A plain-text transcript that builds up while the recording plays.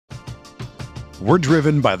We're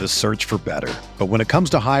driven by the search for better. But when it comes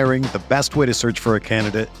to hiring, the best way to search for a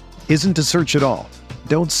candidate isn't to search at all.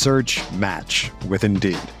 Don't search, match with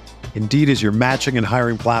Indeed. Indeed is your matching and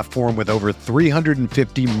hiring platform with over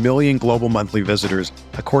 350 million global monthly visitors,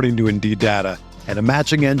 according to Indeed data, and a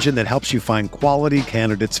matching engine that helps you find quality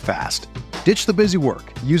candidates fast. Ditch the busy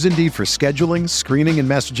work. Use Indeed for scheduling, screening, and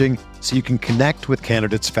messaging so you can connect with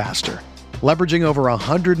candidates faster. Leveraging over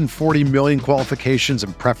 140 million qualifications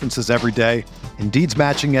and preferences every day, Indeed's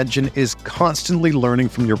matching engine is constantly learning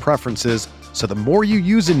from your preferences, so the more you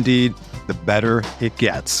use Indeed, the better it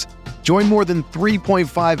gets. Join more than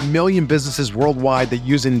 3.5 million businesses worldwide that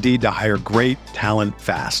use Indeed to hire great talent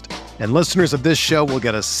fast. And listeners of this show will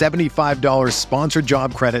get a $75 sponsored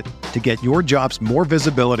job credit to get your jobs more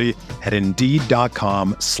visibility at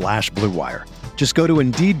Indeed.com/Blue Wire. Just go to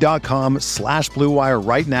Indeed.com/Blue Wire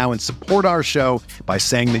right now and support our show by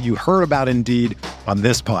saying that you heard about Indeed on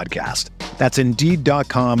this podcast. That's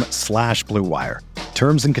Indeed.com/Blue Wire.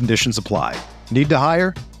 Terms and conditions apply. Need to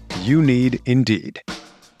hire? You need Indeed.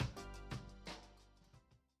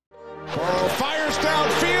 Burrow fires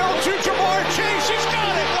downfield to Jamar Chase. He's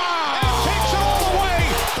got it. Wow. And takes it all the way.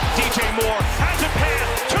 DJ Moore has a pass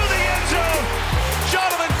to the end zone.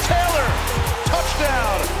 Jonathan Taylor.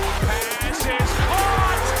 Touchdown. Pass is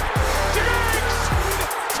caught. Diggs.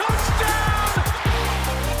 Touchdown.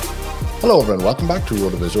 Hello everyone, welcome back to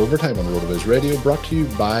RotoViz Overtime on RotoViz Radio, brought to you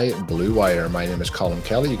by Blue Wire. My name is Colin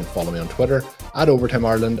Kelly. You can follow me on Twitter at Overtime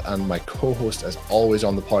Ireland, and my co-host, as always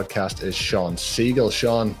on the podcast, is Sean Siegel.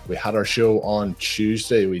 Sean, we had our show on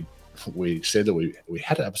Tuesday. We said that we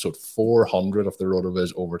hit episode 400 of the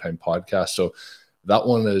RotoViz Overtime podcast, so that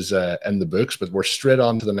one is in the books. But we're straight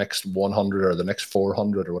on to the next 100 or the next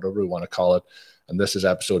 400 or whatever we want to call it, and this is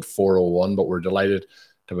episode 401. But we're delighted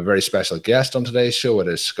to have a very special guest on today's show. It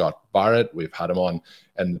is Scott Barrett. We've had him on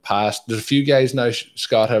in the past. There's a few guys now,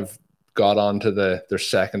 Scott, have got on to their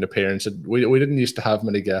second appearance. We didn't used to have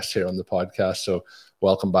many guests here on the podcast, so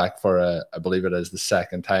welcome back for, I believe it is the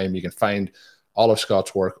second time. You can find all of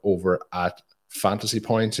Scott's work over at Fantasy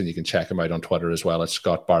Points, and you can check him out on Twitter as well at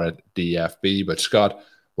Scott Barrett DFB. But Scott,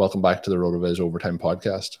 welcome back to the RotoViz Overtime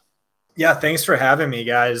podcast. Yeah, thanks for having me,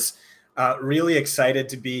 guys. Really excited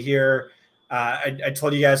to be here. I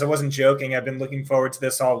told you guys I wasn't joking. I've been looking forward to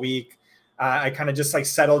this all week. I kind of just like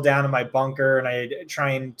settle down in my bunker and I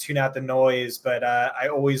try and tune out the noise, but I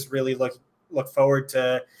always really look forward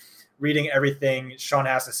to reading everything Sean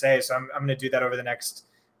has to say. So I'm going to do that over the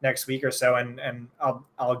next week or so, and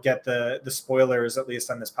I'll get the spoilers at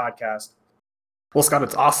least on this podcast. Well, Scott,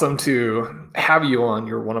 it's awesome to have you on.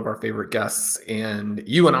 You're one of our favorite guests, and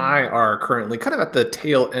you and I are currently kind of at the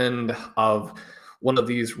tail end of one of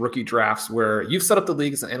these rookie drafts where you've set up the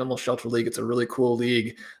league. It's an animal shelter league. It's a really cool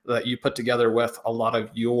league that you put together with a lot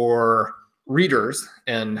of your readers.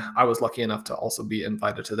 And I was lucky enough to also be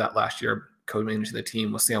invited to that last year, co-managing the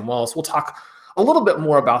team with Sam Wallace. We'll talk a little bit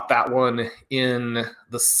more about that one in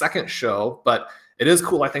the second show, but it is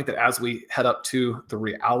cool, I think, that as we head up to the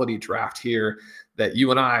reality draft here, that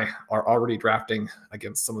you and I are already drafting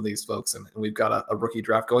against some of these folks, and we've got a rookie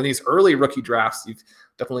draft going. These early rookie drafts, you've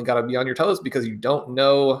definitely got to be on your toes because you don't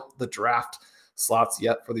know the draft slots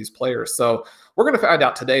yet for these players. So we're going to find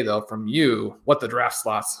out today, though, from you what the draft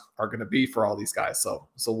slots are going to be for all these guys. So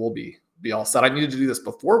we'll be all set. I needed to do this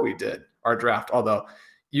before we did our draft, although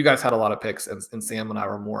you guys had a lot of picks, and Sam and I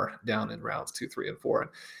were more down in rounds 2, 3, and 4.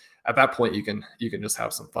 And at that point, you can just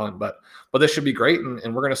have some fun. But this should be great,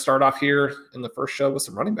 and we're going to start off here in the first show with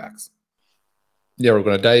some running backs. Yeah, we're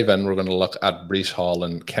going to dive in. We're going to look at Breece Hall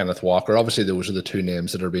and Kenneth Walker. Obviously, those are the two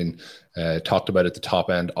names that are being talked about at the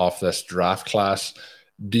top end of this draft class.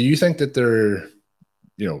 Do you think that there,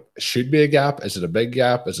 should be a gap? Is it a big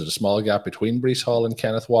gap? Is it a small gap between Breece Hall and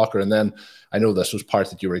Kenneth Walker? And then I know this was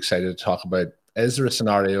part that you were excited to talk about. Is there a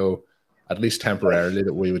scenario, at least temporarily,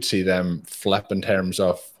 that we would see them flip in terms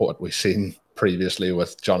of what we've seen previously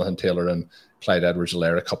with Jonathan Taylor and Clyde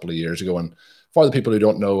Edwards-Helaire a couple of years ago? And for the people who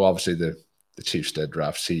don't know, obviously the Chiefs did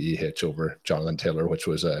draft CEH over Jonathan Taylor, which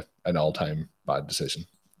was an all-time bad decision.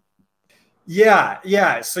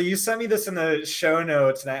 Yeah. So you sent me this in the show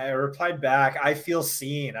notes, and I replied back. I feel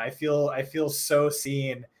seen. I feel so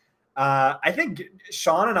seen. I think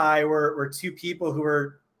Sean and I were two people who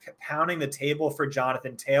were pounding the table for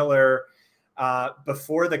Jonathan Taylor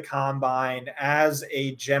before the combine as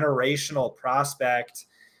a generational prospect.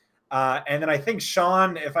 And then I think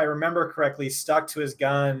Sean, if I remember correctly, stuck to his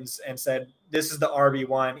guns and said, this is the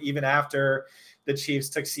RB1, even after the Chiefs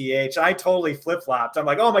took CH. I totally flip-flopped. I'm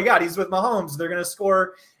like, oh my God, he's with Mahomes. They're going to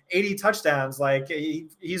score 80 touchdowns. Like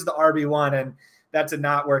he's the RB1. And that did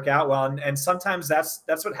not work out well. And sometimes that's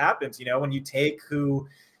what happens, when you take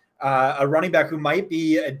a running back who might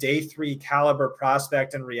be a day 3 caliber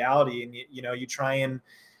prospect in reality, and you try and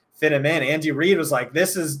fit him in. Andy Reid was like,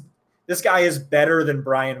 this guy is better than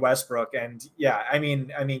Brian Westbrook. And yeah, I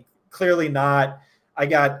mean, clearly not. I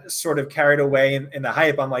got sort of carried away in the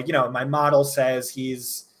hype. I'm like, my model says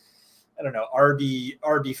he's, I don't know,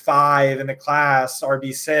 RB5 in the class,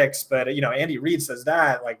 RB6, but Andy Reid says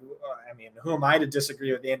that. Like, I mean, who am I to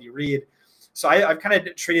disagree with Andy Reid? So I've kind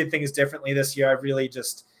of treated things differently this year. I've really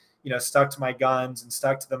just, stuck to my guns and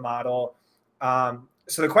stuck to the model.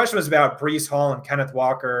 So the question was about Breece Hall and Kenneth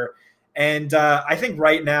Walker. And I think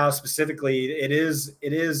right now specifically, it is.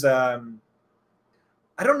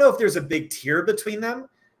 I don't know if there's a big tier between them,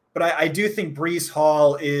 but I do think Breece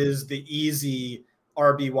Hall is the easy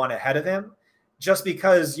RB1 ahead of him, just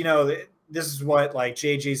because, this is what like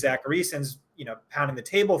JJ Zacharyason's, pounding the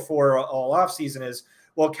table for all offseason is,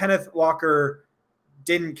 well, Kenneth Walker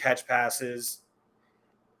didn't catch passes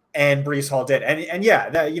and Breece Hall did. And yeah,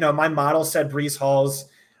 that, my model said Breece Hall's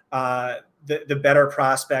the better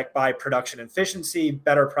prospect by production efficiency,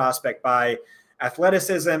 better prospect by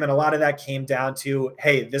athleticism. And a lot of that came down to,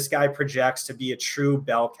 hey, this guy projects to be a true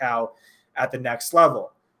bell cow at the next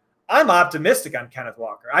level. I'm optimistic on Kenneth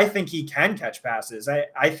Walker. I think he can catch passes.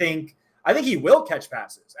 I think he will catch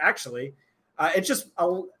passes, actually. It's just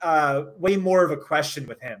way more of a question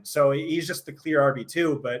with him. So he's just the clear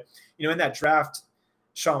RB2. But, in that draft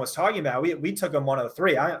Sean was talking about, we took him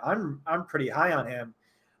 103. I'm pretty high on him.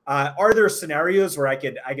 Are there scenarios where I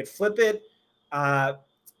could flip it?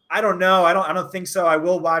 I don't know. I don't think so. I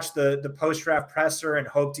will watch the post-draft presser and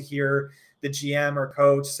hope to hear the GM or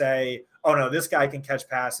coach say, oh no, this guy can catch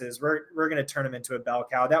passes. We're going to turn him into a bell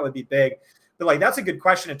cow. That would be big. But like, that's a good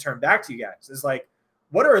question to turn back to you guys, is like,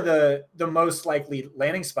 what are the most likely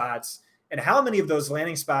landing spots, and how many of those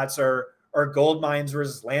landing spots are gold mines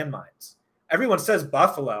versus landmines? Everyone says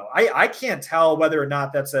Buffalo. I can't tell whether or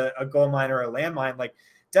not that's a gold mine or a landmine. Like,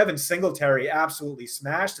 Devin Singletary absolutely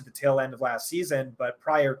smashed at the tail end of last season, but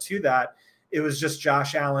prior to that, it was just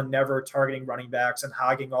Josh Allen never targeting running backs and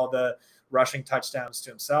hogging all the rushing touchdowns to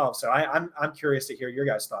himself. So I'm curious to hear your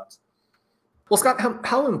guys' thoughts. Well, Scott,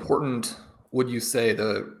 how important would you say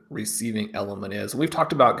the receiving element is? We've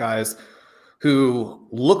talked about guys who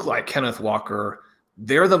look like Kenneth Walker.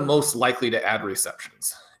 They're the most likely to add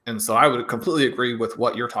receptions. And so I would completely agree with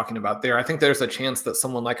what you're talking about there. I think there's a chance that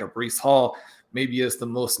someone like a Breece Hall maybe is the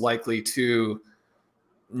most likely to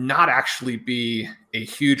not actually be a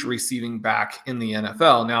huge receiving back in the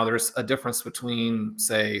NFL. Now, there's a difference between,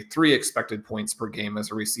 say, 3 expected points per game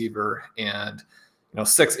as a receiver and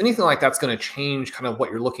 6. Anything like that's going to change kind of what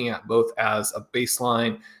you're looking at, both as a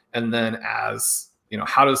baseline and then as,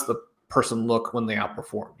 how does the person look when they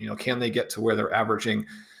outperform? Can they get to where they're averaging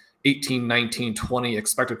 18, 19, 20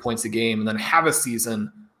 expected points a game and then have a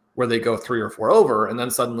season where they go 3 or 4 over, and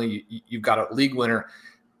then suddenly you've got a league winner?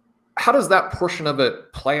 How does that portion of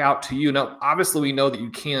it play out to you? Now, obviously, we know that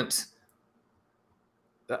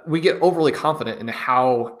we get overly confident in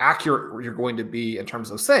how accurate you're going to be in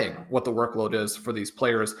terms of saying what the workload is for these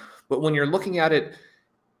players. But when you're looking at it,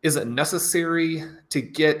 is it necessary to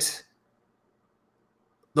get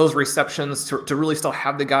those receptions to really still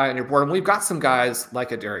have the guy on your board? And we've got some guys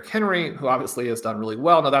like a Derrick Henry, who obviously has done really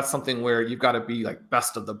well. Now, that's something where you've got to be like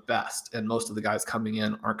best of the best, and most of the guys coming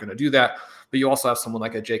in aren't going to do that. But you also have someone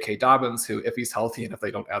like a J.K. Dobbins, who, if he's healthy and if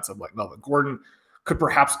they don't add someone like Melvin Gordon, could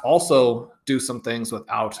perhaps also do some things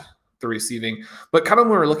without the receiving. But kind of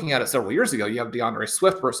when we were looking at it several years ago, you have DeAndre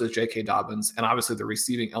Swift versus J.K. Dobbins, and obviously the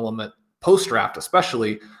receiving element post-draft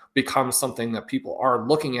especially becomes something that people are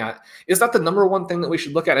looking at. Is that the number one thing that we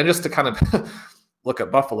should look at? And just to kind of look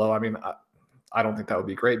at Buffalo, I mean, I don't think that would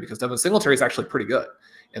be great because Devin Singletary is actually pretty good.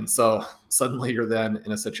 And so suddenly you're then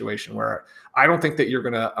in a situation where I don't think that you're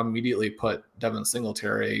going to immediately put Devin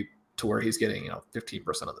Singletary to where he's getting,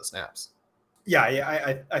 15% of the snaps. Yeah,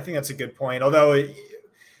 I think that's a good point. Although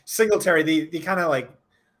Singletary, they kind of like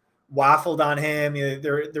waffled on him.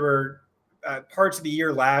 There were parts of the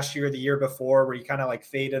year last year, the year before, where he kind of like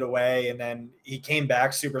faded away, and then he came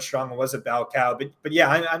back super strong and was a bell cow. But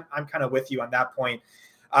yeah, I'm kind of with you on that point.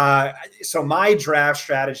 So my draft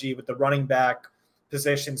strategy with the running back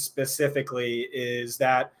position specifically is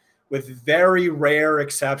that, with very rare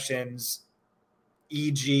exceptions,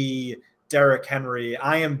 e.g. Derrick Henry,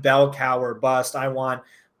 I am bell cow or bust. I want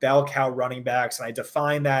bell cow running backs, and I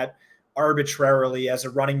define that arbitrarily as a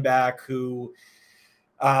running back who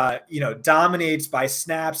dominates by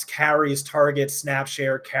snaps, carries, targets, snap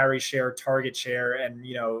share, carry share, target share, and,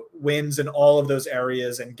 wins in all of those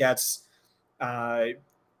areas and gets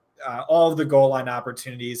all of the goal line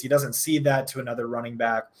opportunities. He doesn't cede that to another running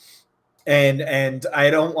back. And I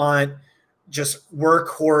don't want just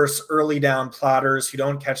workhorse early down plotters who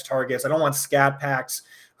don't catch targets. I don't want scat packs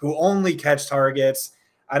who only catch targets.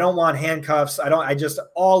 I don't want handcuffs. I just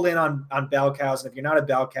all in on bell cows. And if you're not a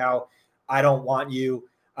bell cow, I don't want you.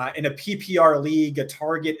 In a PPR league, a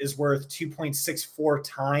target is worth 2.64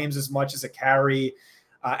 times as much as a carry.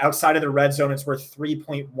 Outside of the red zone, it's worth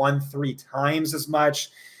 3.13 times as much.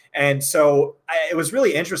 And so it was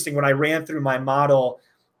really interesting when I ran through my model.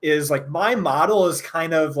 Is like my model is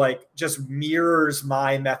kind of like just mirrors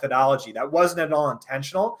my methodology. That wasn't at all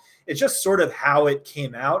intentional. It's just sort of how it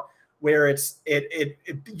came out, where it's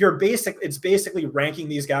basically ranking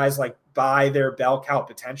these guys like by their bell cow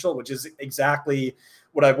potential, which is exactly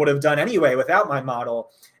what I would have done anyway without my model.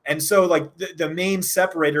 And so like the main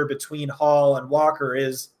separator between Hall and Walker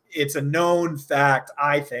is it's a known fact.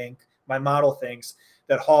 I think my model thinks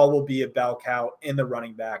that Hall will be a bell cow in the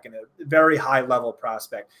running back and a very high level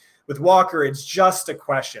prospect. With Walker, it's just a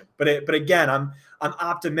question. But again, I'm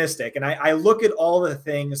optimistic, and I look at all the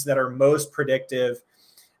things that are most predictive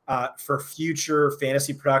for future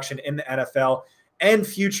fantasy production in the NFL and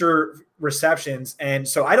future receptions. And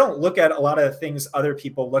so I don't look at a lot of the things other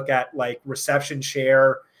people look at, like reception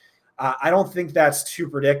share. I don't think that's too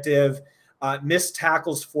predictive. Missed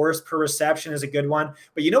tackles forced per reception is a good one.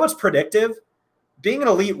 But you know what's predictive? Being an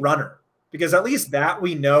elite runner, because at least that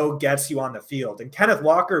we know gets you on the field. And Kenneth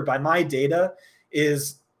Walker, by my data,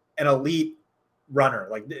 is an elite runner,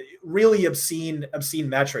 like really obscene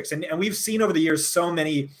metrics. And we've seen over the years so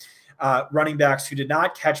many running backs who did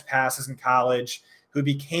not catch passes in college, who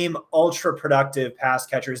became ultra productive pass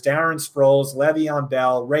catchers. Darren Sproles, Le'Veon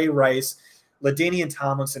Bell, Ray Rice, LaDainian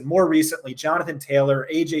Tomlinson, more recently, Jonathan Taylor,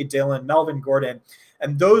 A.J. Dillon, Melvin Gordon.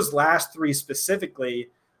 And those last three specifically,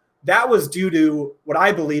 that was due to what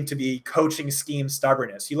I believe to be coaching scheme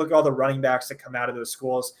stubbornness. You look at all the running backs that come out of those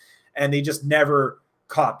schools, and they just never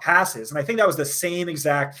caught passes. And I think that was the same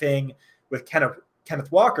exact thing with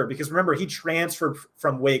Kenneth Walker, because remember, he transferred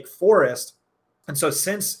from Wake Forest. And so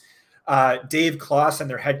since Dave Clawson,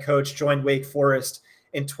 their head coach, joined Wake Forest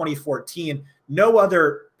in 2014, no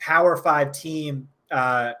other Power 5 team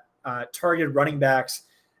targeted running backs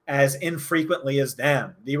as infrequently as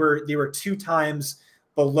them. They were 2 times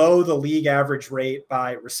below the league average rate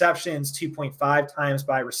by receptions, 2.5 times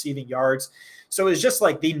by receiving yards. So it's just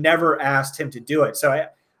like they never asked him to do it. So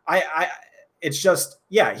it's just,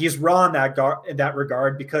 yeah, he's raw in that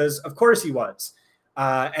regard, because of course he was.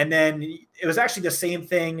 And then it was actually the same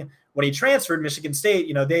thing when he transferred Michigan State.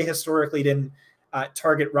 You know, they historically didn't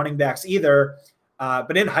target running backs either.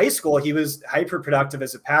 But in high school, he was hyper productive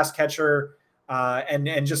as a pass catcher.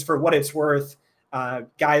 And just for what it's worth,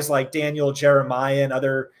 guys like Daniel Jeremiah and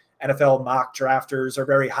other NFL mock drafters are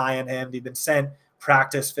very high on him. They've been sent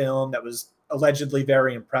practice film that was allegedly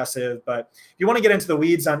very impressive. But if you want to get into the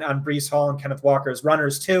weeds on Breece Hall and Kenneth Walker as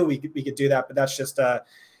runners too, we could do that. But that's just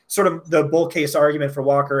sort of the bull case argument for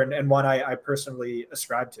Walker, and one I personally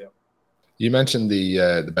ascribe to. You mentioned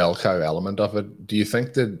the bell cow element of it. Do you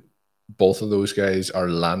think that both of those guys are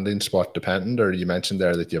landing spot dependent, or you mentioned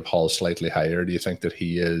there that you have Hall slightly higher? Do you think that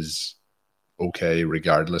he is okay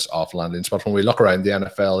regardless of landing spot? When we look around the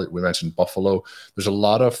NFL, we mentioned Buffalo. There's a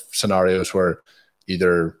lot of scenarios where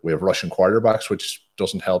either we have rushing quarterbacks, which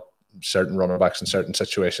doesn't help certain running backs in certain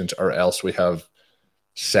situations, or else we have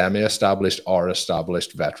semi-established or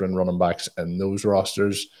established veteran running backs in those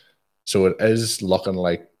rosters. So it is looking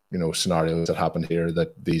like, you know, scenarios that happen here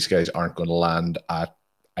that these guys aren't going to land at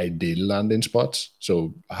ideal landing spots.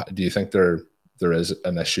 So do you think there is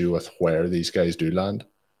an issue with where these guys do land?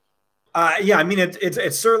 Yeah, I mean,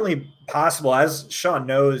 it's certainly possible. As Sean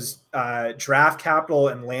knows, draft capital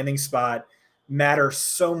and landing spot matter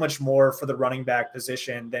so much more for the running back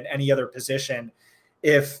position than any other position.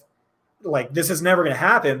 If, like, this is never going to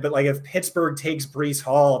happen, but like if Pittsburgh takes Breece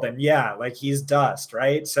Hall, then yeah, like he's dust,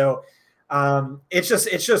 right? So it's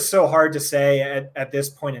just so hard to say at this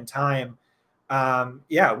point in time.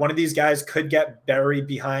 Yeah, one of these guys could get buried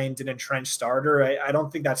behind an entrenched starter. I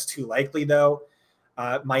don't think that's too likely though.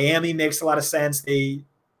 Miami makes a lot of sense. They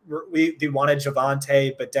wanted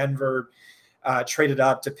Javonte, but Denver traded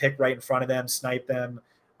up to pick right in front of them, snipe them.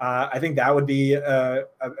 I think that would be a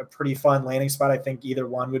pretty fun landing spot. I think either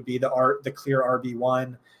one would be the clear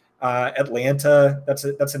RB1. Atlanta,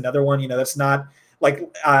 that's another one. You know, that's not like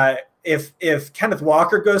if Kenneth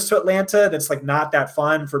Walker goes to Atlanta, that's like not that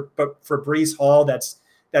fun. But for Breece Hall, that's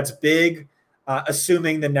big.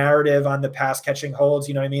 Assuming the narrative on the pass catching holds,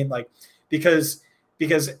 you know what I mean? Like because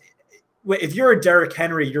if you're a Derrick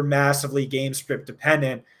Henry, you're massively game script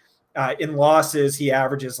dependent. In losses, he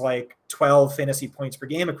averages like 12 fantasy points per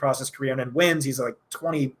game across his career, and in wins, he's like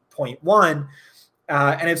 20.1.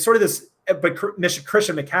 And it's sort of this, but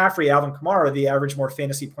Christian McCaffrey, Alvin Kamara, they average more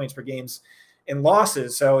fantasy points per games in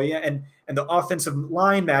losses. So yeah, and the offensive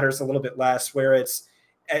line matters a little bit less, where it's,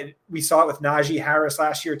 we saw it with Najee Harris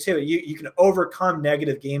last year too. You can overcome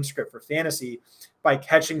negative game script for fantasy by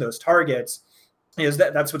catching those targets.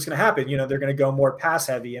 That's what's going to happen. They're going to go more pass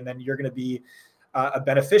heavy, and then you're going to be a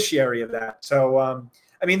beneficiary of that. So, I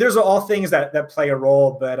mean, there's all things that play a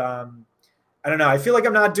role, but I don't know. I feel like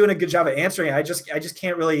I'm not doing a good job of answering it. I just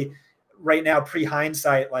can't really right now,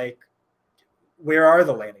 pre-hindsight, like, where are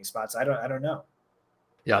the landing spots? I don't know.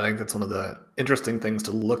 Yeah, I think that's one of the interesting things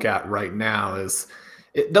to look at right now is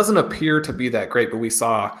it doesn't appear to be that great, but we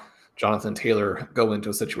saw Jonathan Taylor go into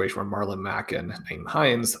a situation where Marlon Mack and Naeem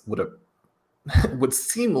Hines would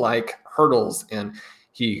seem like hurdles, and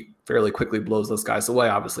he fairly quickly blows those guys away.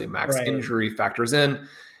 Obviously, Mack's injury factors in.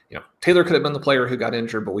 Taylor could have been the player who got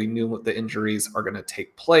injured, but we knew what the injuries are going to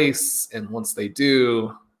take place. And once they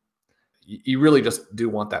do, you really just do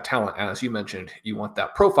want that talent. As you mentioned, you want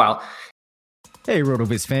that profile. Hey,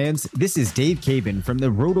 RotoViz fans, this is Dave Cabin from the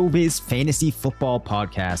RotoViz Fantasy Football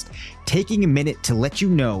Podcast, taking a minute to let you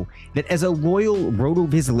know that as a loyal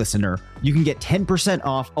RotoViz listener, you can get 10%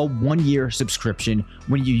 off a 1-year subscription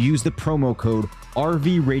when you use the promo code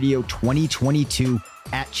RVRadio2022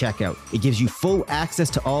 at checkout. It gives you full access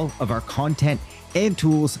to all of our content and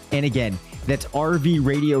tools, and again, that's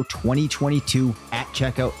RVRadio2022 at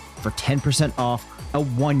checkout for 10% off a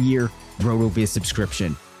 1-year RotoViz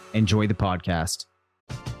subscription. Enjoy the podcast.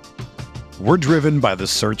 We're driven by the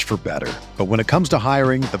search for better. But when it comes to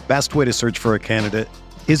hiring, the best way to search for a candidate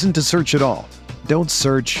isn't to search at all. Don't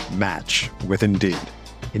search, match with Indeed.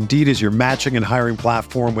 Indeed is your matching and hiring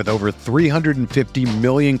platform with over 350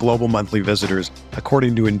 million global monthly visitors,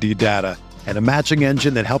 according to Indeed data, and a matching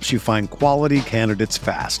engine that helps you find quality candidates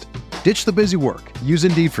fast. Ditch the busy work. Use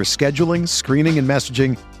Indeed for scheduling, screening, and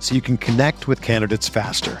messaging so you can connect with candidates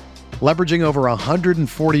faster. Leveraging over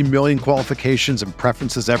 140 million qualifications and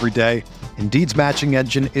preferences every day, Indeed's matching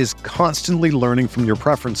engine is constantly learning from your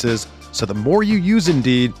preferences, so the more you use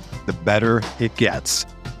Indeed, the better it gets.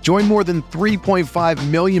 Join more than 3.5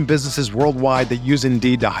 million businesses worldwide that use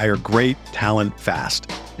Indeed to hire great talent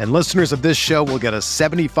fast. And listeners of this show will get a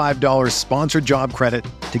 $75 sponsored job credit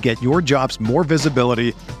to get your jobs more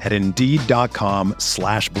visibility at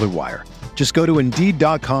Indeed.com/Blue Wire. Just go to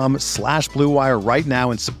Indeed.com/Blue Wire right now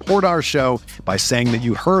and support our show by saying that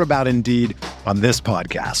you heard about Indeed on this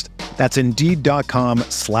podcast. That's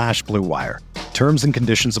Indeed.com/Blue Wire. Terms and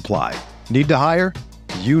conditions apply. Need to hire?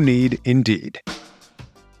 You need Indeed.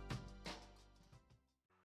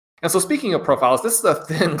 And so speaking of profiles, this is a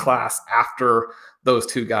thin class after those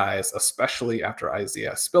two guys, especially after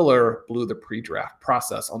Isaiah Spiller blew the pre-draft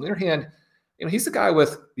process. On the other hand, he's a guy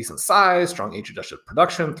with decent size, strong age-adjusted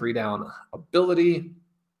production, 3-down ability.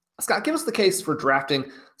 Scott, give us the case for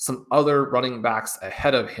drafting some other running backs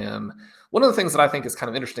ahead of him. One of the things that I think is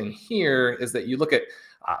kind of interesting here is that you look at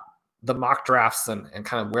the mock drafts and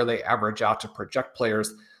kind of where they average out to project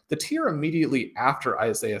players. The tier immediately after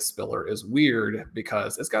Isaiah Spiller is weird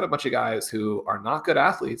because it's got a bunch of guys who are not good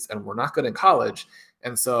athletes and were not good in college.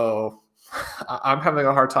 And so I'm having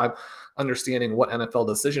a hard time understanding what NFL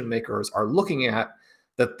decision makers are looking at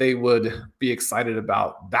that they would be excited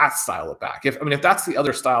about that style of back. If that's the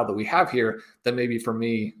other style that we have here, then maybe for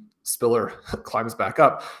me, Spiller climbs back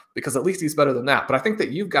up because at least he's better than that. But I think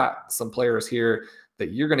that you've got some players here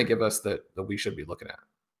that you're going to give us that we should be looking at.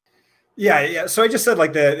 Yeah. So I just said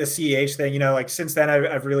like the CEH thing, like since then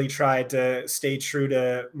I've really tried to stay true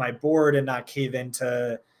to my board and not cave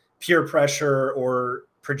into peer pressure or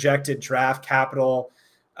projected draft capital.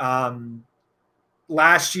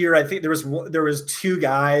 Last year, I think there was two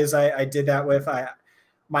guys I did that with.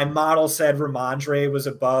 My model said Ramondre was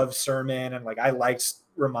above Sermon, and like I liked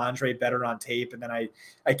Ramondre better on tape, and then I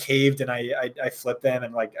caved and I flipped them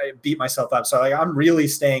and like I beat myself up. So like I'm really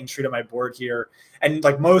staying true to my board here, and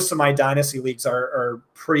like most of my dynasty leagues are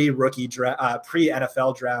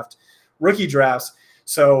pre-NFL draft rookie drafts.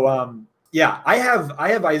 So yeah, I have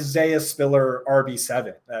Isaiah Spiller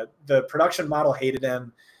RB7. The production model hated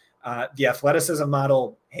him. The athleticism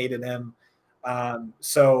model hated him.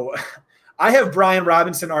 So I have Brian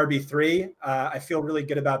Robinson RB3. I feel really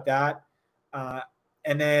good about that.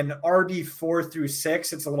 And then RB4 through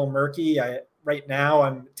 6, it's a little murky. Right now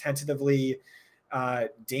I'm tentatively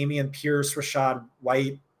Dameon Pierce, Rashad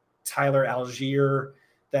White, Tyler Algier,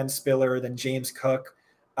 then Spiller, then James Cook.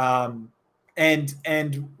 And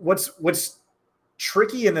what's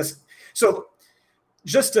tricky in this? So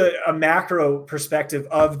just a macro perspective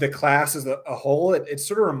of the class as a whole, it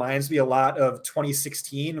sort of reminds me a lot of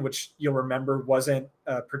 2016, which you'll remember wasn't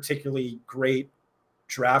a particularly great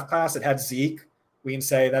draft class. It had Zeke. We can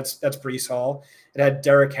say that's Breece Hall. It had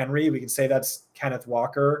Derrick Henry. We can say that's Kenneth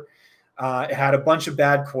Walker. It had a bunch of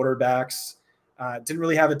bad quarterbacks. Didn't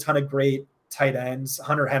really have a ton of great tight ends.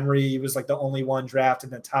 Hunter Henry was like the only one drafted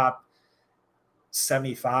in the top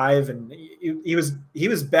 75, and he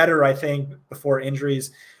was better, I think, before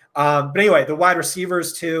injuries. But anyway, the wide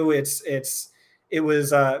receivers too. It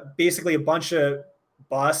was basically a bunch of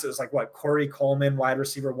busts. It was like Corey Coleman, wide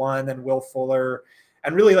receiver 1, then Will Fuller,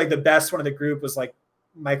 and really like the best one of the group was like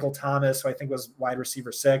Michael Thomas, who I think was wide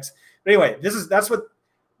receiver 6. But anyway, that's what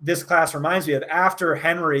this class reminds me of. After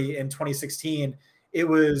Henry in 2016, it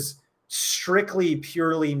was strictly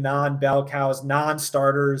purely non-bell cows,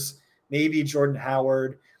 non-starters, maybe Jordan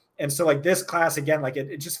Howard. And so like this class, again, like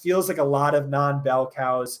it just feels like a lot of non-bell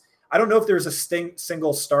cows. I don't know if there's a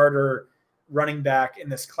single starter running back in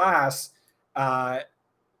this class, but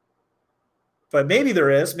maybe there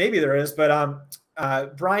is.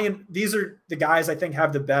 But Brian, these are the guys I think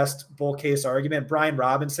have the best bull case argument. Brian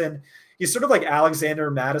Robinson, he's sort of like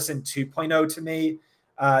Alexander Madison 2.0 to me.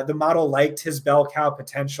 The model liked his bell cow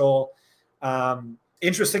potential.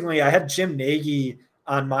 Interestingly, I had Jim Nagy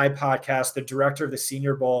on my podcast, the director of the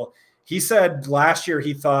Senior Bowl. He said last year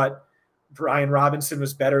he thought Brian Robinson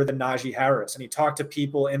was better than Najee Harris. And he talked to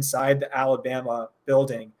people inside the Alabama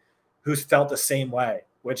building who felt the same way,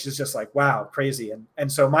 which is just like, wow, crazy.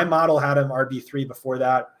 And so my model had him RB3 before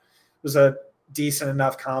that. It was a decent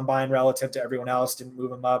enough combine relative to everyone else, didn't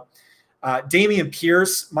move him up. Dameon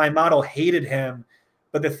Pierce, my model hated him.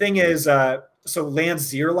 But the thing is, so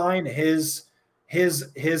Lance Zierlein, his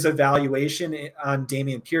evaluation on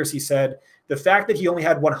Dameon Pierce, he said the fact that he only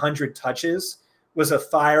had 100 touches was a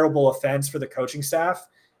fireable offense for the coaching staff.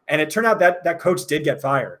 And it turned out that coach did get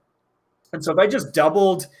fired. And so if I just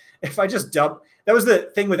doubled, that was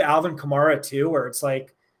the thing with Alvin Kamara too, where it's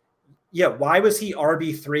like, yeah, why was he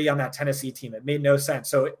RB3 on that Tennessee team? It made no sense.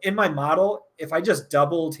 So in my model, if I just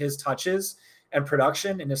doubled his touches and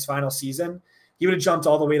production in his final season, he would have jumped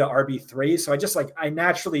all the way to RB3. So I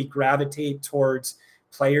naturally gravitate towards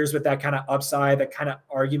players with that kind of upside, that kind of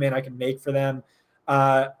argument I can make for them.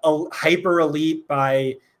 Hyper elite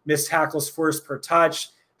by missed tackles forced per touch,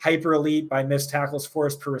 hyper elite by missed tackles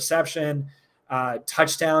forced per reception,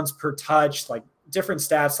 touchdowns per touch, like different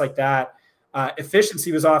stats like that.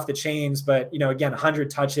 Efficiency was off the chains, but again, 100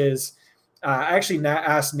 touches. I actually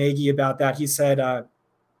asked Nagy about that. He said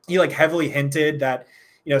he heavily hinted that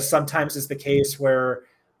sometimes it's the case where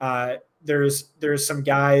there's some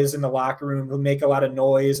guys in the locker room who make a lot of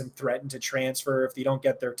noise and threaten to transfer if they don't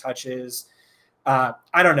get their touches. I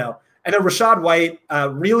don't know. And then Rachaad White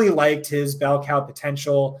really liked his bell cow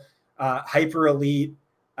potential, hyper elite,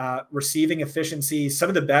 receiving efficiency, some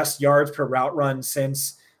of the best yards per route run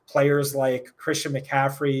since players like Christian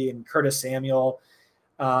McCaffrey and Curtis Samuel.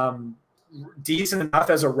 Decent enough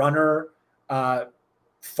as a runner,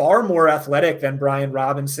 far more athletic than Brian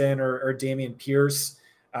Robinson or Dameon Pierce,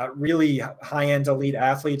 really high-end elite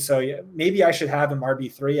athlete. So maybe I should have him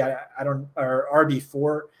RB3. I don't, or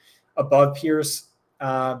RB4 above Pierce.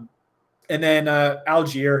 And then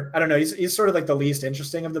Algier, I don't know. He's sort of like the least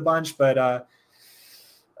interesting of the bunch, but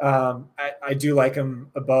I do like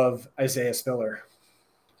him above Isaiah Spiller.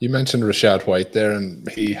 You mentioned Rachaad White there, and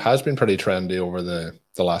he has been pretty trendy over the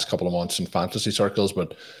last couple of months in fantasy circles,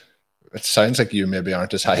 but it sounds like you maybe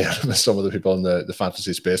aren't as high on him as some of the people in the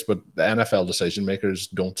fantasy space, but the NFL decision makers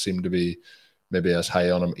don't seem to be maybe as high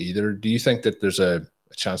on him either. Do you think that there's a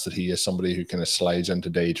chance that he is somebody who kind of slides into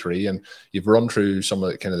day 3? And you've run through some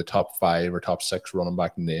of the kind of the top 5 or top 6 running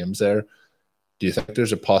back names there. Do you think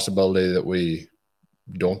there's a possibility that we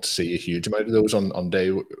don't see a huge amount of those on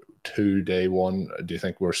day 2, day 1? Do you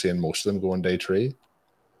think we're seeing most of them go on day 3?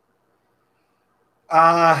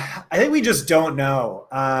 I think we just don't know.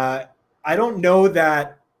 I don't know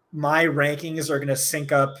that my rankings are going to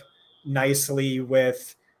sync up nicely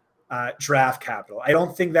with draft capital. I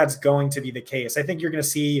don't think that's going to be the case. I think you're going to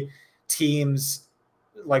see teams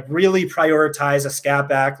really prioritize a scat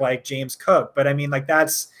back like James Cook. But I mean,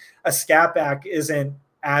 that's a scat back isn't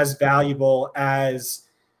as valuable as,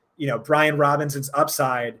 Brian Robinson's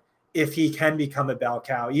upside if he can become a bell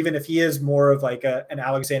cow. Even if he is more of an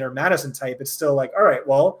Alexander Madison type, it's still all right,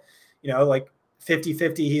 well,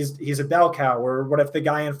 50-50, he's a bell cow. Or what if the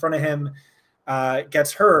guy in front of him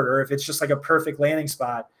gets hurt, or if it's just a perfect landing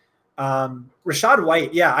spot. Rachaad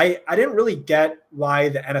White, yeah, I didn't really get why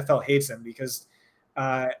the NFL hates him, because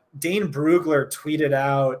Dane Brugler tweeted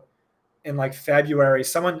out in like February,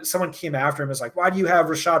 someone came after him, was like, why do you have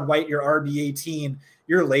Rachaad White, your RB18?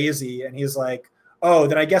 You're lazy. And he's like, oh,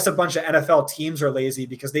 then I guess a bunch of NFL teams are lazy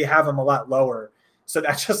because they have him a lot lower. So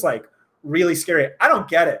that's just like really scary. I don't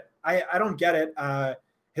get it. I don't get it.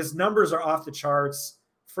 His numbers are off the charts.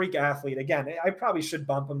 Freak athlete. Again, I probably should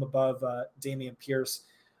bump him above Dameon Pierce.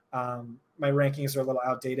 My rankings are a little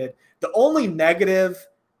outdated. The only negative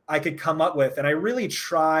I could come up with, and I really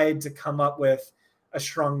tried to come up with a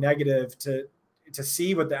strong negative to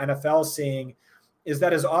see what the NFL is seeing, is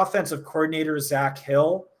that his offensive coordinator, Zach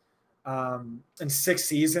Hill, in 6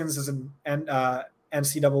 seasons as an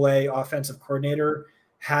NCAA offensive coordinator,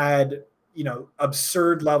 had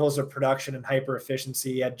absurd levels of production and hyper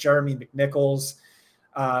efficiency. He had Jeremy McNichols,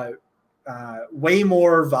 way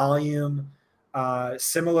more volume,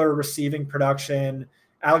 similar receiving production.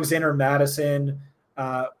 Alexander Madison,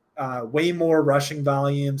 way more rushing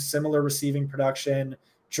volume, similar receiving production.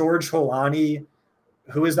 George Holani,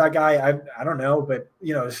 who is that guy? I don't know, but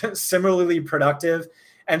similarly productive.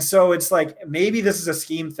 And so it's like, maybe this is a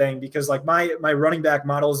scheme thing, because like my running back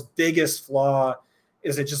model's biggest flaw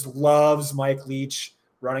is it just loves Mike Leach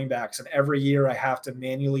running backs. And every year I have to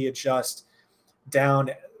manually adjust down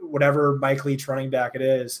whatever Mike Leach running back it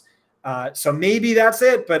is. So maybe that's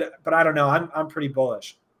it, but I don't know. I'm pretty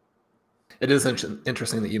bullish. It is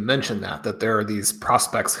interesting that you mentioned that there are these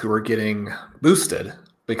prospects who are getting boosted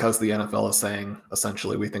because the NFL is saying,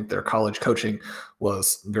 essentially, we think their college coaching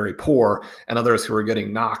was very poor, and others who are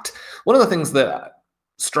getting knocked. One of the things that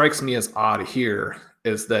strikes me as odd here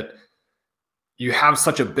is that you have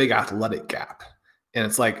such a big athletic gap. And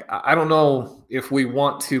it's like, I don't know if we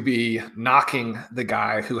want to be knocking the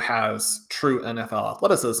guy who has true NFL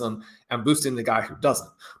athleticism and boosting the guy who doesn't,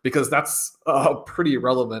 because that's a pretty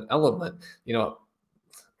relevant element.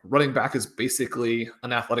 Running back is basically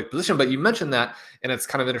an athletic position. But you mentioned that, and it's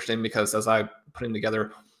kind of interesting because as I'm putting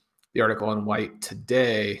together the article on White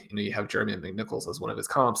today, you have Jeremy McNichols as one of his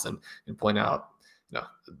comps, and point out,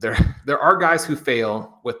 there are guys who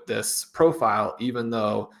fail with this profile, even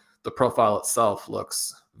though the profile itself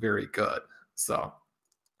looks very good. So,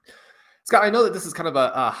 Scott, I know that this is kind of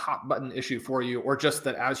a hot button issue for you, or just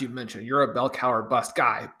that, as you mentioned, you're a bell cow or bust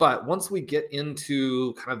guy. But once we get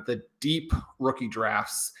into kind of the deep rookie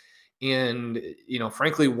drafts, and,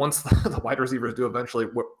 frankly, once the wide receivers do eventually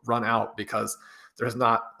run out, because there's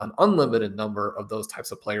not an unlimited number of those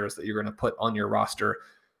types of players that you're going to put on your roster,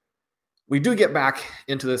 we do get back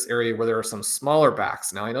into this area where there are some smaller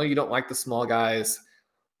backs. Now, I know you don't like the small guys,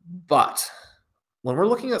 but when we're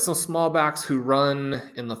looking at some small backs who run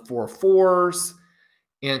in the 4.4s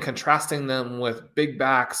and contrasting them with big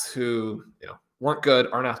backs who weren't good,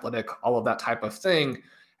 aren't athletic, all of that type of thing,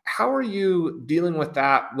 how are you dealing with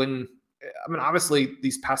that when, obviously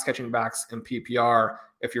these pass catching backs in PPR,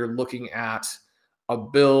 if you're looking at a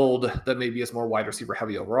build that maybe is more wide receiver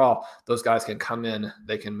heavy overall, those guys can come in,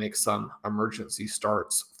 they can make some emergency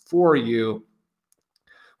starts for you.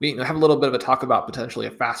 We have a little bit of a talk about potentially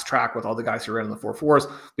a fast track with all the guys who ran in the 4.4s,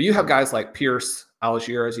 but you have guys like Pierce,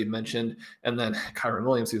 Algier, as you mentioned, and then Kyren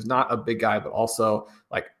Williams, who's not a big guy, but also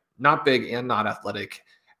like not big and not athletic.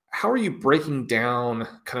 How are you breaking down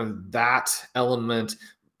kind of that element?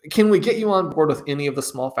 Can we get you on board with any of the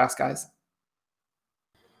small, fast guys?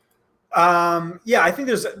 Yeah, I think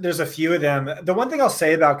there's a few of them. The one thing I'll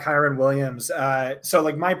say about Kyren Williams, so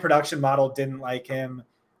like my production model didn't like him.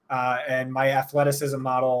 And my athleticism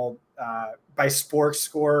model by Sports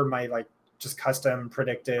Score, my like just custom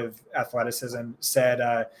predictive athleticism,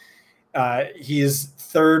 said he's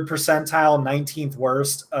 3rd percentile, 19th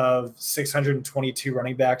worst of 622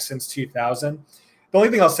 running backs since 2000. The only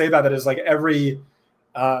thing I'll say about that is like every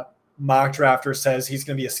mock drafter says he's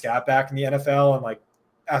going to be a scat back in the NFL, and like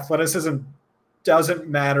athleticism doesn't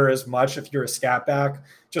matter as much if you're a scat back,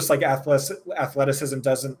 just like athleticism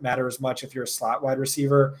doesn't matter as much if you're a slot wide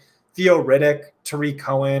receiver. Theo Riddick, Tariq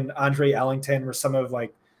Cohen, Andre Ellington were some of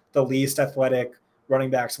like the least athletic running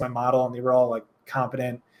backs in my model, and they were all like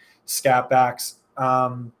competent scat backs.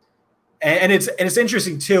 And it's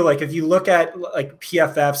interesting too. Like if you look at like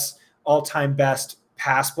PFF's all-time best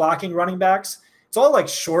pass blocking running backs, it's all like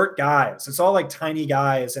short guys. It's all like tiny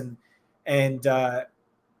guys, and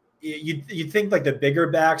you'd think like the bigger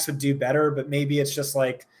backs would do better, but maybe it's just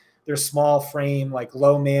like their small frame, like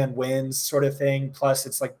low man wins sort of thing. Plus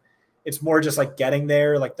it's more just like getting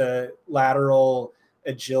there, like the lateral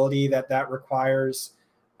agility that requires.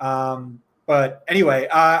 But anyway,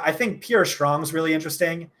 I think Pierre Strong's really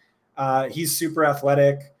interesting. He's super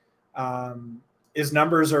athletic. His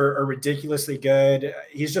numbers are ridiculously good.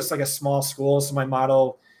 He's just like a small school. So my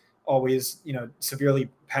model always,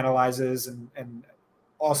 severely penalizes and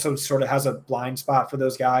also sort of has a blind spot for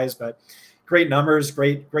those guys, but great numbers,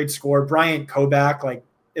 great score. Bryant Kobach, like,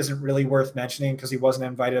 isn't really worth mentioning because he wasn't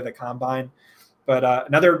invited to the combine, but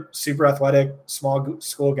another super athletic small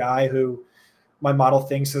school guy who my model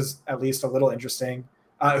thinks is at least a little interesting.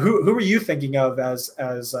 Who are you thinking of as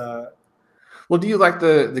Well, do you like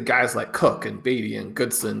the guys like Cook and Beatty and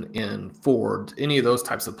Goodson and Ford? Any of those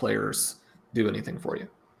types of players do anything for you?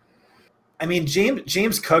 I mean,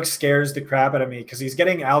 James Cook scares the crap out of me because he's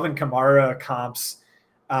getting Alvin Kamara comps,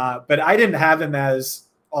 but I didn't have him as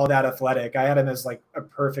all that athletic. I had him as like a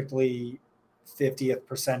perfectly 50th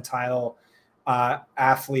percentile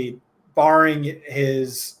athlete, barring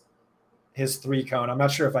his 3-cone. I'm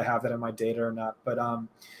not sure if I have that in my data or not, but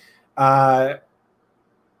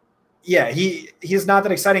yeah, he's not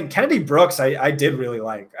that exciting. Kennedy Brooks, I did really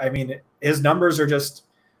like. I mean, his numbers are just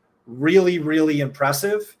really, really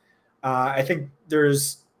impressive. I think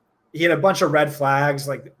he had a bunch of red flags,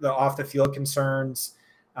 like the off the field concerns.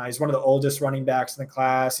 He's one of the oldest running backs in the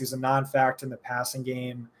class. He's a non-factor in the passing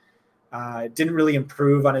game. Didn't really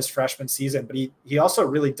improve on his freshman season, but he also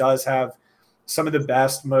really does have some of the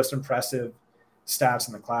best, most impressive stats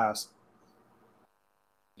in the class.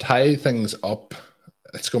 Tie things up.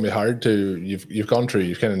 It's going to be hard to. You've gone through.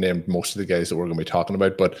 You've kind of named most of the guys that we're going to be talking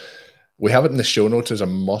about, but we have it in the show notes as a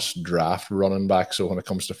must draft running back. So when it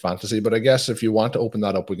comes to fantasy, but I guess if you want to open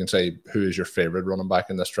that up, we can say who is your favorite running back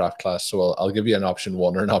in this draft class. So I'll give you an option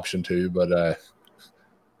 1 or an option 2. But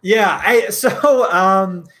yeah,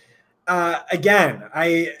 again,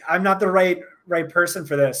 I'm not the right person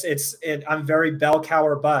for this. I'm very bell cow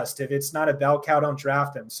or bust. If it's not a bell cow, don't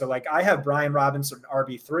draft him. So like I have Brian Robinson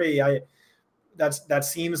RB3. That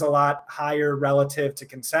seems a lot higher relative to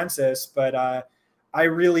consensus, but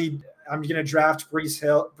I'm going to draft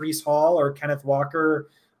Breece Hall or Kenneth Walker,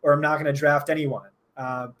 or I'm not going to draft anyone.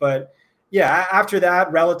 But yeah, after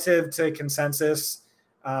that, relative to consensus,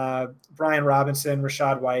 Brian Robinson,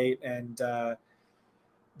 Rachaad White, and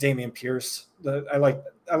Dameon Pierce. I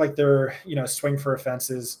like their swing for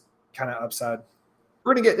offenses kind of upside.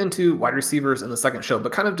 We're going to get into wide receivers in the second show,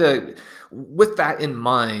 but kind of with that in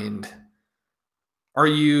mind, are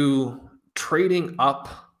you trading up?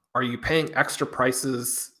 Are you paying extra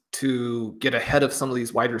prices to get ahead of some of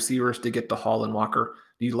these wide receivers to get to Hall and Walker?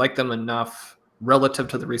 Do you like them enough relative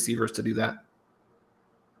to the receivers to do that?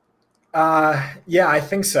 Yeah, I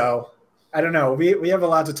think so. I don't know. We have a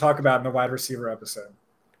lot to talk about in the wide receiver episode.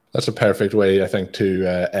 That's a perfect way, I think,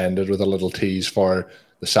 to end it with a little tease for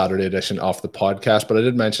the Saturday edition of the podcast. But I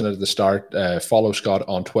did mention it at the start. Follow Scott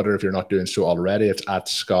on Twitter if you're not doing so already. It's at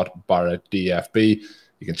Scott Barrett DFB.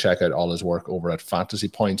 You can check out all his work over at Fantasy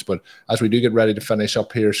Points. But as we do get ready to finish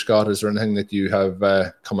up here, Scott, is there anything that you have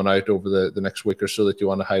coming out over the next week or so that you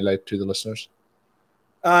want to highlight to the listeners?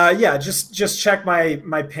 Yeah, just check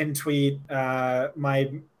my pin tweet.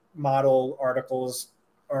 My model articles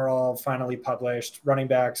are all finally published. Running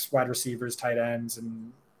backs, wide receivers, tight ends,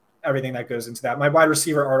 and everything that goes into that. My wide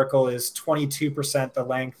receiver article is 22% the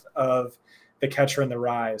length of The Catcher in the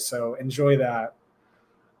Rye. So enjoy that.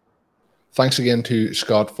 Thanks again to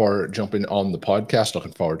Scott for jumping on the podcast.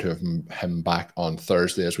 Looking forward to having him back on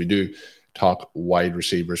Thursday as we do talk wide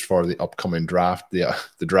receivers for the upcoming draft. The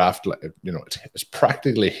draft, it's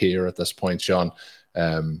practically here at this point, Sean.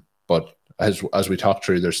 But as we talk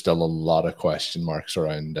through, there's still a lot of question marks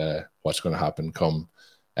around what's going to happen come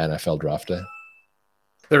NFL draft day.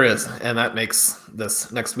 There is, and that makes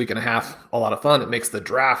this next week and a half a lot of fun. It makes the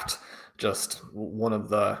draft just one of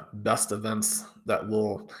the best events that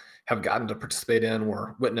we'll have gotten to participate in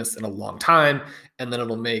or witness in a long time. And then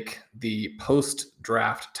it'll make the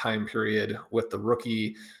post-draft time period with the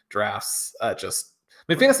rookie drafts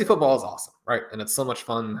fantasy football is awesome, right? And it's so much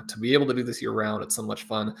fun to be able to do this year round. It's so much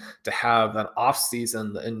fun to have an off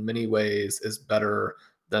season that in many ways is better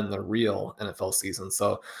than the real NFL season.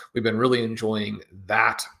 So we've been really enjoying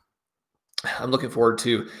that. I'm looking forward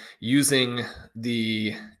to using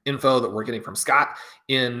the info that we're getting from Scott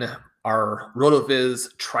in our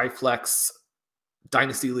RotoViz Triflex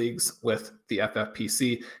Dynasty Leagues with the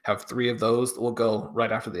FFPC. Have 3 of those that will go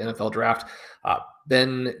right after the NFL draft.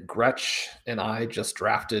 Ben Gretsch and I just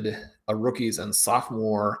drafted a rookies and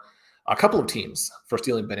sophomore, a couple of teams for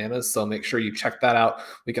Stealing Bananas. So make sure you check that out.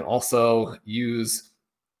 We can also use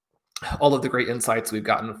all of the great insights we've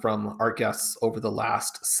gotten from our guests over the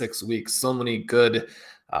last 6 weeks. So many good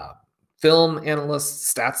film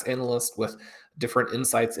analysts, stats analysts with different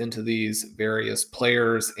insights into these various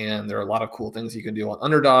players. And there are a lot of cool things you can do on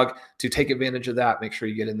Underdog to take advantage of that. Make sure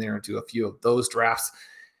you get in there and do a few of those drafts.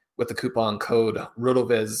 with the coupon code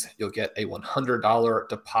RotoViz, you'll get a $100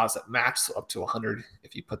 deposit match, so up to $100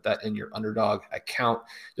 if you put that in your Underdog account.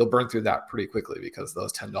 You'll burn through that pretty quickly because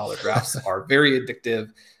those $10 drafts are very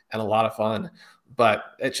addictive and a lot of fun. But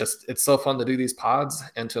it's so fun to do these pods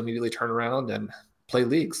and to immediately turn around and play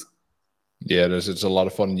leagues. Yeah, it's a lot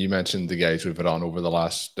of fun. You mentioned the guys we've had on over the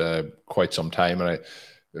last quite some time, and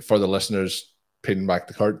for the listeners, peeling back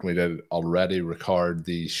the curtain, we did already record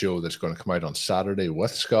the show that's going to come out on Saturday with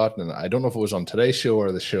Scott, and I don't know if it was on today's show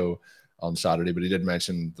or the show on Saturday, but he did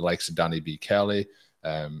mention the likes of Danny B. Kelly.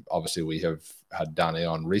 Obviously, we have had Danny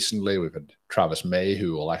on recently. We've had Travis May,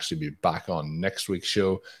 who will actually be back on next week's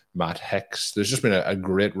show. Matt Hicks. There's just been a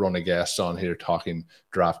great run of guests on here talking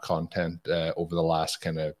draft content over the last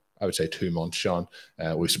kind of, I would say, 2 months, Sean.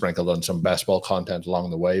 We've sprinkled on some baseball content along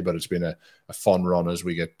the way, but it's been a fun run as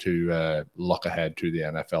we get to look ahead to the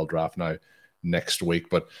NFL draft now next week.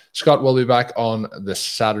 But Scott will be back on the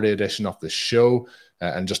Saturday edition of the show.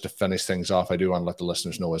 And just to finish things off, I do want to let the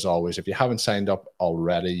listeners know, as always, if you haven't signed up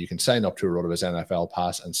already, you can sign up to a RotoViz NFL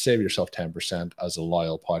Pass and save yourself 10% as a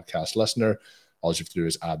loyal podcast listener. All you have to do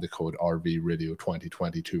is add the code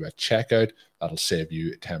RVRadio2022 at checkout. That'll save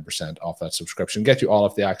you 10% off that subscription. Get you all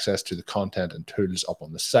of the access to the content and tools up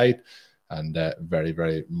on the site. And very,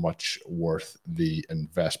 very much worth the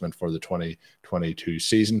investment for the 2022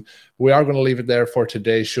 season. We are going to leave it there for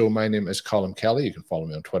today's show. My name is Colin Kelly. You can follow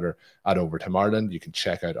me on Twitter at Overtime Ireland. You can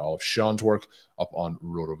check out all of Sean's work up on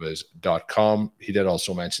rotoviz.com. He did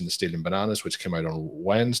also mention the Stealing Bananas, which came out on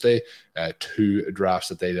Wednesday. 2 drafts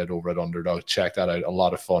that they did over at Underdog. Check that out. A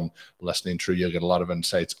lot of fun listening through. You'll get a lot of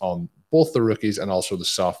insights on both the rookies and also the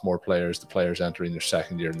sophomore players, the players entering their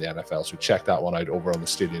second year in the NFL. So check that one out over on the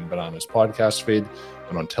Stealing Bananas podcast feed.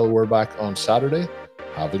 And until we're back on Saturday,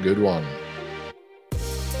 have a good one.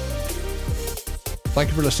 Thank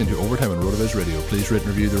you for listening to Overtime on RotoViz Radio. Please rate and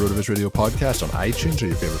review the RotoViz Radio podcast on iTunes or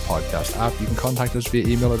your favorite podcast app. You can contact us via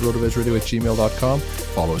email at rotovizradio@gmail.com.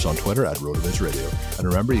 Follow us on Twitter at RotoViz Radio. And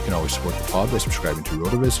remember, you can always support the pod by subscribing to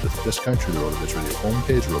RotoViz with a discount through the RotoViz Radio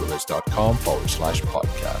homepage,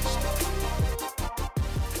 rotoviz.com/podcast.